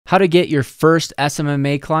How to get your first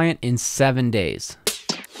SMMA client in 7 days.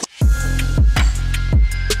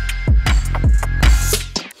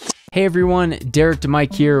 Hey everyone, Derek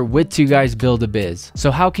DeMike here with Two Guys Build a Biz.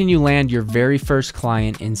 So how can you land your very first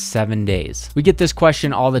client in 7 days? We get this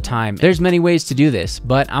question all the time. There's many ways to do this,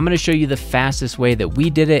 but I'm gonna show you the fastest way that we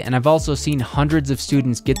did it, and I've also seen hundreds of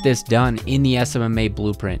students get this done in the SMMA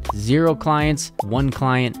blueprint. 0 clients, 1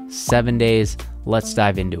 client, 7 days. Let's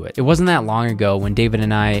dive into it. It wasn't that long ago when David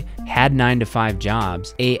and I had 9-to-5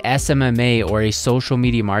 jobs. A SMMA, or a social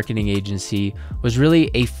media marketing agency, was really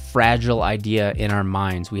a fragile idea in our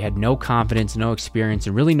minds. We had no confidence, no experience,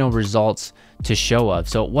 and really no results to show of.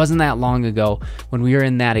 So it wasn't that long ago when we were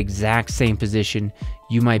in that exact same position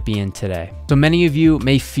you might be in today. So many of you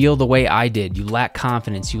may feel the way I did. You lack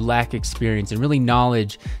confidence, you lack experience, and really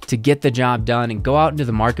knowledge to get the job done and go out into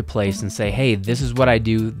the marketplace and say, hey, this is what I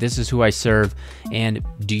do, this is who I serve, and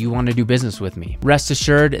do you want to do business with me? Rest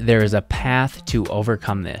assured, there is a path to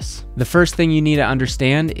overcome this. The first thing you need to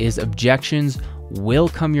understand is objections will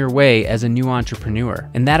come your way as a new entrepreneur.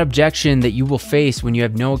 And that objection that you will face when you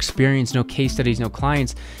have no experience, no case studies, no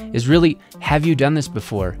clients is really, have you done this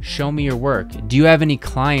before? Show me your work. Do you have any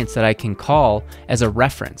clients that I can call as a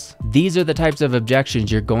reference? These are the types of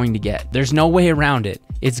objections you're going to get. There's no way around it.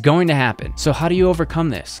 It's going to happen. So how do you overcome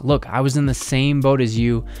this? Look, I was in the same boat as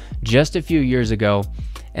you just a few years ago,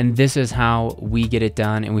 and this is how we get it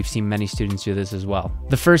done, and we've seen many students do this as well.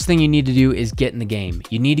 The first thing you need to do is get in the game.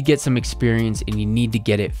 You need to get some experience, and you need to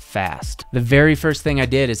get it fast. The very first thing I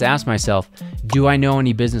did is ask myself, do I know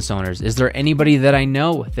any business owners? Is there anybody that I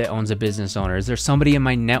know that owns a business owner? Is there somebody in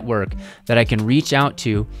my network that I can reach out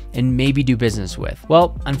to and maybe do business with?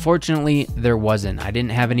 Well, unfortunately, there wasn't. I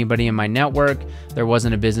didn't have anybody in my network. There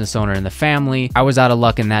wasn't a business owner in the family. I was out of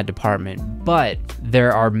luck in that department, but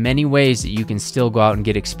there are many ways that you can still go out and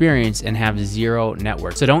get experience and have 0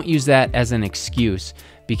 network. So don't use that as an excuse,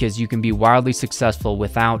 because you can be wildly successful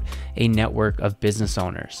without a network of business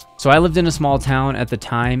owners. So I lived in a small town at the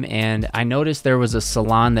time, and I noticed there was a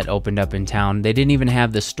salon that opened up in town. They didn't even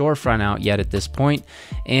have the storefront out yet at this point,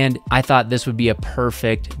 and I thought this would be a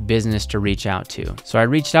perfect business to reach out to. So I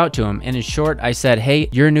reached out to him, and in short, I said, hey,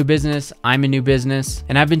 you're a new business, I'm a new business,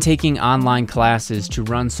 and I've been taking online classes to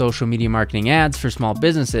run social media marketing ads for small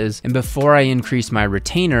businesses, and before I increase my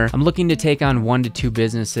retainer, I'm looking to take on 1 to 2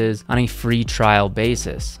 businesses on a free trial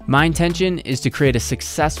basis. My intention is to create a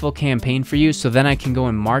successful campaign for you, so then I can go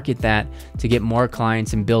and market that to get more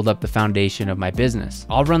clients and build up the foundation of my business.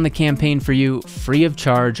 I'll run the campaign for you free of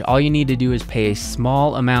charge. All you need to do is pay a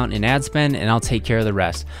small amount in ad spend, and I'll take care of the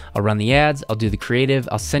rest. I'll run the ads, I'll do the creative,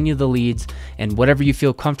 I'll send you the leads, and whatever you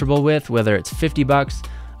feel comfortable with, whether it's 50 bucks,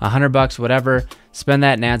 100 bucks, whatever, spend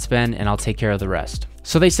that in ad spend and I'll take care of the rest.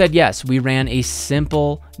 So they said yes. We ran a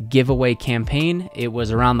simple giveaway campaign. It was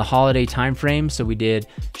around the holiday time frame, so we did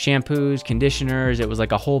shampoos, conditioners. It was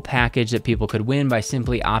like a whole package that people could win by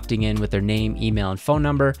simply opting in with their name, email, and phone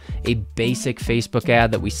number. A basic Facebook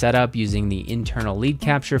ad that we set up using the internal lead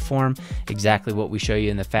capture form, exactly what we show you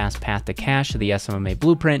in the fast path to cash of the SMMA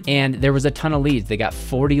blueprint. And there was a ton of leads. They got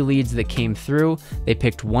 40 leads that came through. They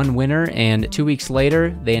picked 1 winner, and 2 weeks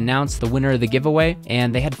later, they announced the winner of the giveaway,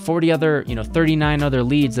 and they had 39 other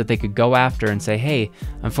leads that they could go after and say, hey,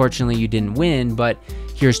 unfortunately you didn't win, but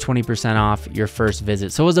here's 20% off your first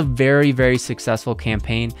visit. So it was a very, very successful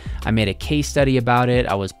campaign. I made a case study about it.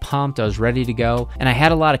 I was pumped, I was ready to go, and I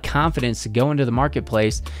had a lot of confidence to go into the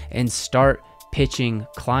marketplace and start pitching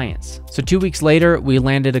clients. So 2 weeks later, we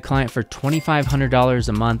landed a client for $2,500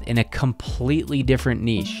 a month in a completely different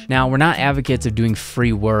niche. Now, we're not advocates of doing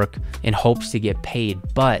free work in hopes to get paid,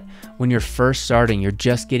 but when you're first starting, you're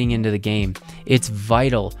just getting into the game, it's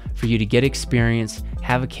vital for you to get experience,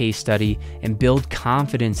 have a case study, and build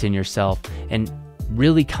confidence in yourself. And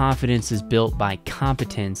really, confidence is built by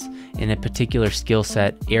competence in a particular skill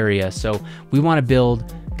set area. So we want to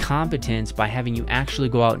build competence by having you actually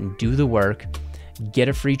go out and do the work, get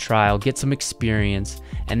a free trial, get some experience,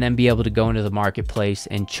 and then be able to go into the marketplace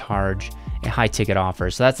and charge a high ticket offer.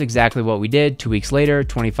 So that's exactly what we did. 2 weeks later,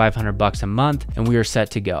 $2,500 a month, and we were set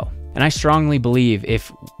to go. And I strongly believe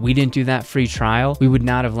if we didn't do that free trial, we would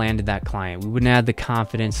not have landed that client. We wouldn't have had the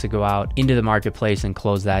confidence to go out into the marketplace and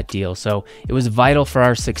close that deal. So it was vital for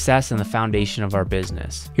our success and the foundation of our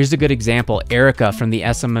business. Here's a good example. Erica from the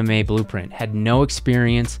SMMA Blueprint had no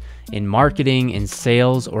experience in marketing, in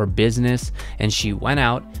sales, or business, and she went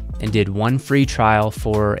out and did 1 free trial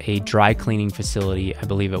for a dry cleaning facility, I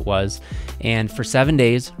believe it was. And for 7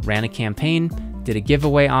 days, ran a campaign, did a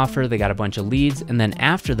giveaway offer, they got a bunch of leads, and then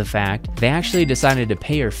after the fact, they actually decided to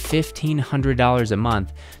pay her $1,500 a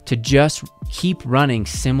month to just keep running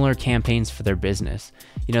similar campaigns for their business.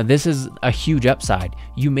 You know, this is a huge upside.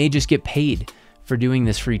 You may just get paid for doing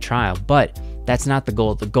this free trial, but that's not the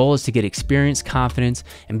goal. The goal is to get experience, confidence,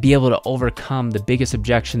 and be able to overcome the biggest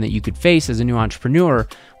objection that you could face as a new entrepreneur,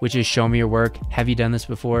 which is show me your work. Have you done this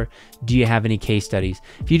before? Do you have any case studies?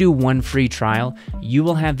 If you do one free trial, you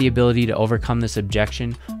will have the ability to overcome this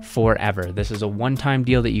objection forever. This is a one-time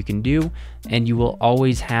deal that you can do, and you will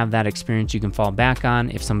always have that experience you can fall back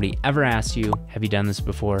on. If somebody ever asks you, have you done this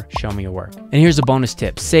before? Show me your work. And here's a bonus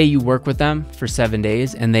tip. Say you work with them for 7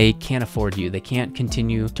 days and they can't afford you. They can't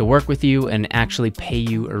continue to work with you and actually pay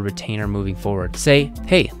you a retainer moving forward. Say,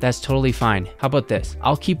 hey, that's totally fine. How about this?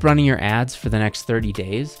 I'll keep running your ads for the next 30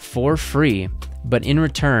 days for free, but in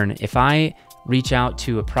return, if I reach out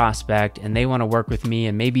to a prospect and they want to work with me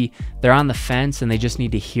and maybe they're on the fence and they just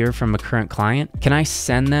need to hear from a current client, can I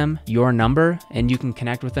send them your number and you can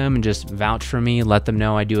connect with them and just vouch for me, let them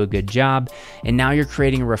know I do a good job. And now you're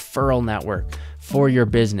creating a referral network for your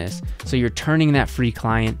business. So you're turning that free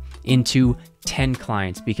client into 10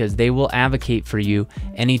 clients because they will advocate for you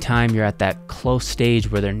anytime you're at that close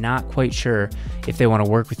stage where they're not quite sure if they want to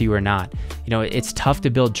work with you or not. You know, it's tough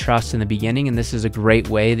to build trust in the beginning, and this is a great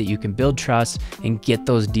way that you can build trust and get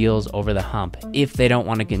those deals over the hump if they don't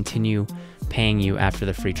want to continue paying you after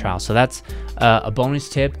the free trial. So that's a bonus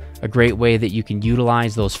tip, a great way that you can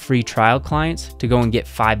utilize those free trial clients to go and get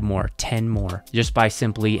 5 more, 10 more, just by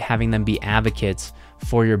simply having them be advocates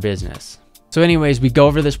for your business. So anyways, we go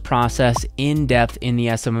over this process in depth in the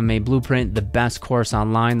SMMA Blueprint, the best course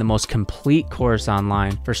online, the most complete course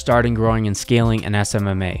online for starting, growing, and scaling an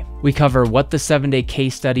SMMA. We cover what the 7-day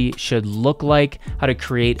case study should look like, how to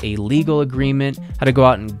create a legal agreement, how to go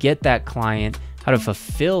out and get that client, how to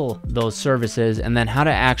fulfill those services, and then how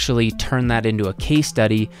to actually turn that into a case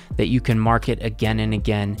study that you can market again and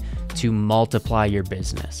again to multiply your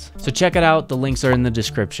business. So check it out. The links are in the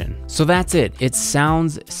description. So that's it. It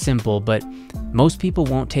sounds simple, but most people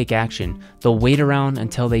won't take action. They'll wait around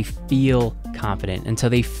until they feel confident, until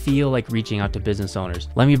they feel like reaching out to business owners.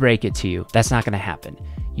 Let me break it to you. That's not going to happen.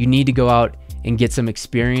 You need to go out and get some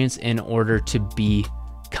experience in order to be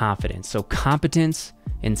confident. So competence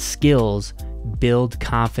and skills build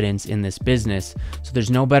confidence in this business. So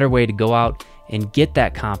there's no better way to go out and get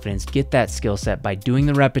that confidence, get that skill set by doing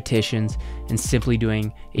the repetitions and simply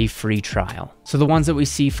doing a free trial. So the ones that we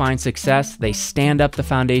see find success, they stand up the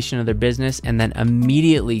foundation of their business and then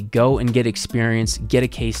immediately go and get experience, get a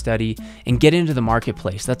case study, and get into the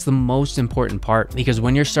marketplace. That's the most important part, because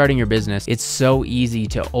when you're starting your business, it's so easy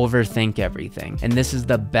to overthink everything. And this is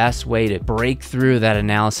the best way to break through that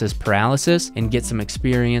analysis paralysis and get some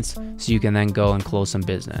experience so you can then go and close some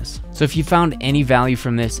business. So if you found any value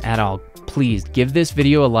from this at all, please give this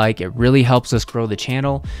video a like. It really helps us grow the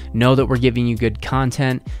channel. Know that we're giving you good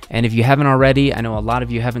content. And if you haven't already, I know a lot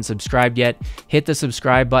of you haven't subscribed yet, hit the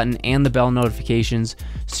subscribe button and the bell notifications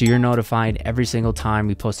so you're notified every single time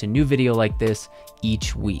we post a new video like this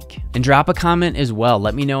each week. And drop a comment as well.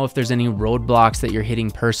 Let me know if there's any roadblocks that you're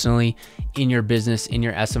hitting personally in your business, in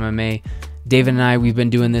your SMMA. David and I, we've been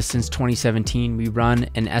doing this since 2017. We run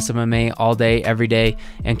an SMMA all day, every day,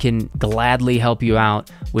 and can gladly help you out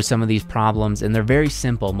with some of these problems. And they're very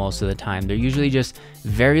simple most of the time. They're usually just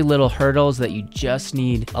very little hurdles that you just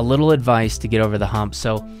need a little advice to get over the hump.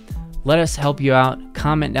 So let us help you out.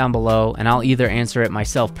 Comment down below and I'll either answer it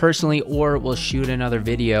myself personally or we'll shoot another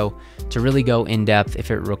video to really go in depth if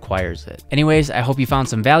it requires it. Anyways, I hope you found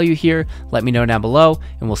some value here. Let me know down below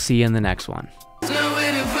and we'll see you in the next one.